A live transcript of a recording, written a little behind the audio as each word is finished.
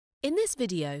In this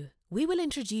video, we will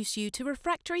introduce you to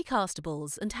refractory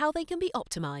castables and how they can be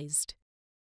optimized.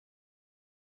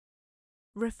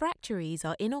 Refractories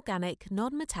are inorganic,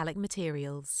 non-metallic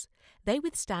materials. They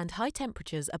withstand high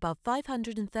temperatures above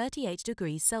 538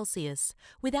 degrees Celsius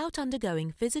without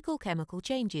undergoing physical chemical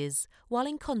changes while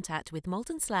in contact with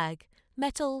molten slag,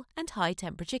 metal and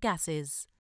high-temperature gases.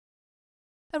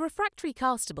 A refractory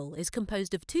castable is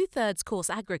composed of 2/3 coarse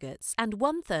aggregates and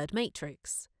 1/3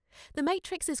 matrix. The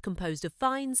matrix is composed of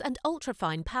fines and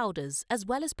ultrafine powders as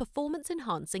well as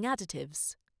performance-enhancing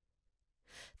additives.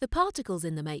 The particles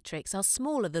in the matrix are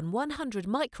smaller than 100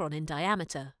 micron in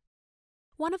diameter.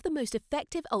 One of the most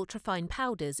effective ultrafine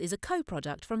powders is a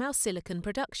co-product from our silicon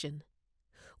production.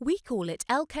 We call it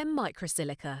Elkem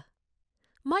microsilica.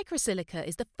 Microsilica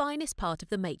is the finest part of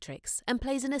the matrix and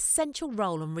plays an essential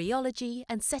role in rheology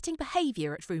and setting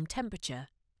behaviour at room temperature.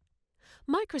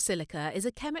 Microsilica is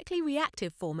a chemically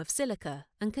reactive form of silica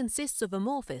and consists of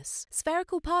amorphous,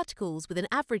 spherical particles with an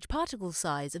average particle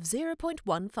size of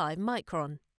 0.15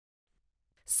 micron.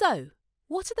 So,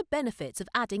 what are the benefits of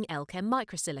adding Elkem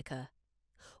microsilica?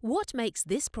 What makes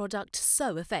this product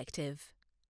so effective?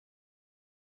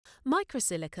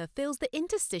 Microsilica fills the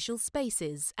interstitial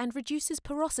spaces and reduces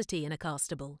porosity in a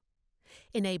castable,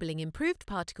 enabling improved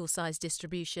particle size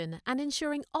distribution and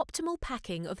ensuring optimal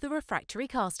packing of the refractory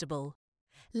castable.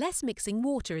 Less mixing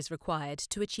water is required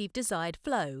to achieve desired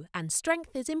flow and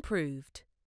strength is improved.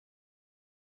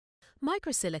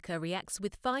 Microsilica reacts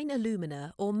with fine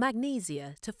alumina or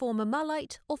magnesia to form a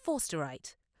mullite or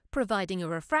forsterite, providing a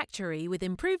refractory with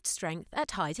improved strength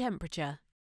at high temperature.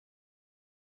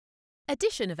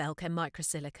 Addition of Elkem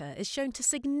microsilica is shown to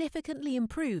significantly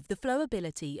improve the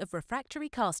flowability of refractory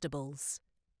castables.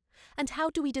 And how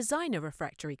do we design a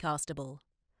refractory castable?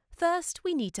 First,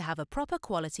 we need to have a proper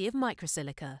quality of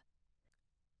microsilica.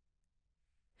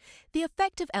 The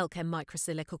effect of Elkem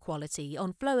microsilica quality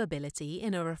on flowability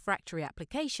in a refractory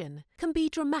application can be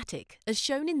dramatic, as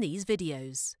shown in these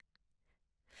videos.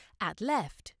 At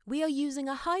left, we are using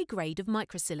a high grade of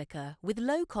microsilica with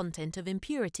low content of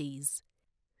impurities.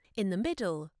 In the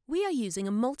middle, we are using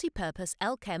a multi-purpose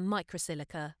Elkem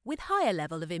microsilica with higher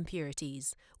level of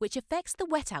impurities, which affects the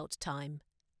wet-out time.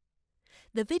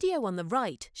 The video on the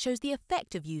right shows the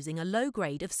effect of using a low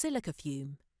grade of silica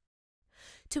fume.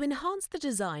 To enhance the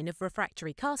design of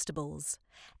refractory castables,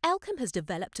 Elkem has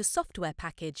developed a software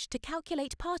package to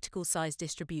calculate particle size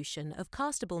distribution of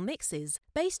castable mixes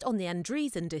based on the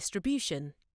Andreessen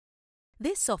distribution.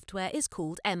 This software is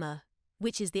called EMA,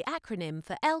 which is the acronym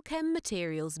for Elkem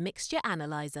Materials Mixture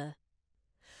Analyzer.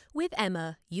 With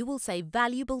EMA, you will save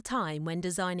valuable time when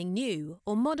designing new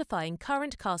or modifying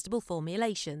current castable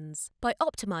formulations by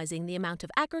optimizing the amount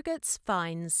of aggregates,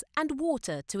 fines, and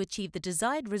water to achieve the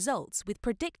desired results with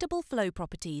predictable flow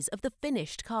properties of the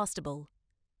finished castable.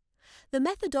 The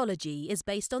methodology is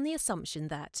based on the assumption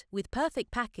that, with perfect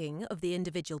packing of the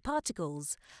individual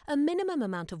particles, a minimum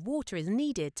amount of water is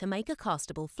needed to make a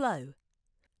castable flow.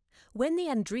 When the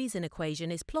Andreessen equation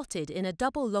is plotted in a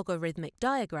double logarithmic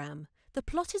diagram, the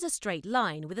plot is a straight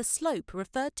line with a slope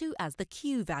referred to as the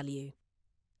Q value.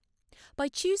 By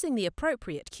choosing the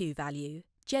appropriate Q value,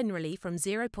 generally from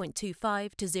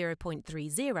 0.25 to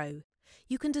 0.30,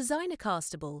 you can design a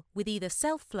castable with either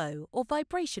self-flow or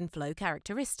vibration flow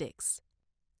characteristics.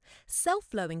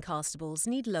 Self-flowing castables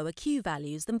need lower Q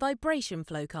values than vibration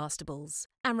flow castables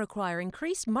and require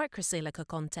increased microsilica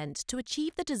content to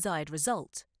achieve the desired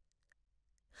result.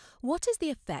 What is the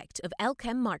effect of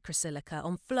Elkem microsilica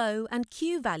on flow and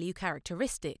Q value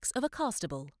characteristics of a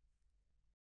castable?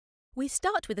 We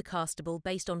start with a castable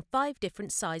based on 5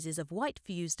 different sizes of white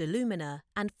fused alumina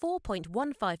and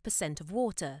 4.15% of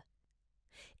water.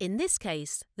 In this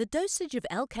case, the dosage of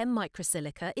Elkem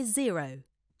microsilica is 0.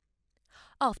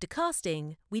 After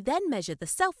casting, we then measure the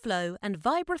self-flow and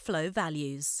vibraflow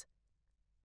values.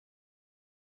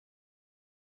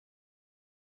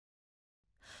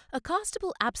 A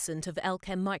castable absent of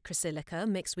Elkem microsilica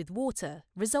mixed with water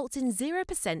results in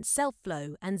 0%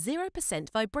 self-flow and 0%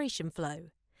 vibration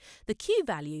flow. The Q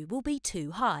value will be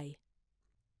too high.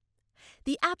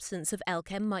 The absence of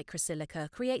Elkem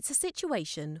microsilica creates a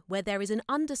situation where there is an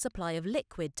undersupply of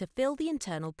liquid to fill the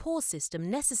internal pore system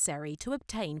necessary to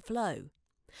obtain flow.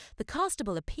 The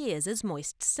castable appears as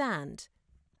moist sand.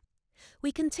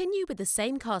 We continue with the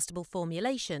same castable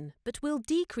formulation, but will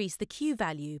decrease the Q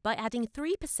value by adding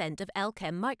 3% of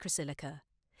Elkem microsilica.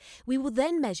 We will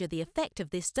then measure the effect of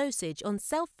this dosage on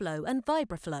self-flow and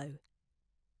vibraflow.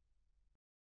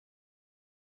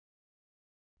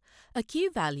 A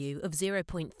Q value of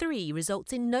 0.3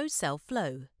 results in no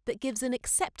self-flow, but gives an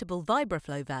acceptable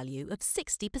vibraflow value of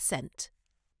 60%.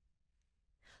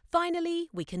 Finally,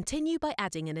 we continue by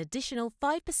adding an additional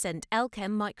 5%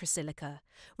 Elkem microsilica,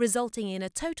 resulting in a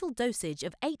total dosage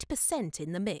of 8%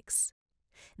 in the mix.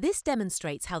 This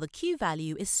demonstrates how the Q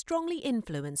value is strongly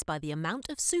influenced by the amount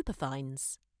of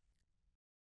superfines.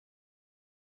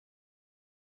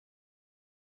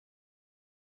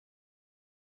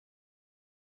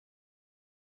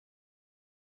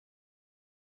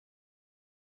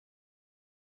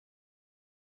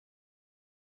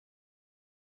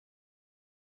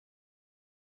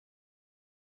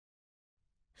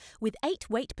 With 8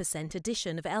 weight%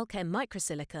 addition of Elkem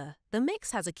microsilica, the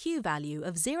mix has a Q value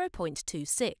of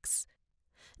 0.26.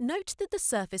 Note that the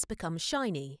surface becomes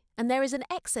shiny, and there is an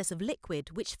excess of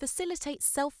liquid which facilitates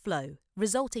self-flow,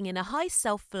 resulting in a high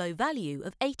self-flow value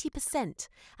of 80%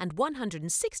 and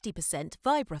 160%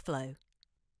 vibraflow.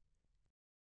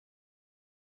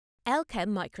 Elkem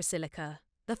microsilica,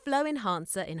 the flow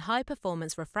enhancer in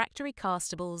high-performance refractory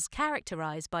castables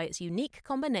characterized by its unique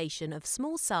combination of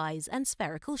small size and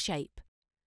spherical shape.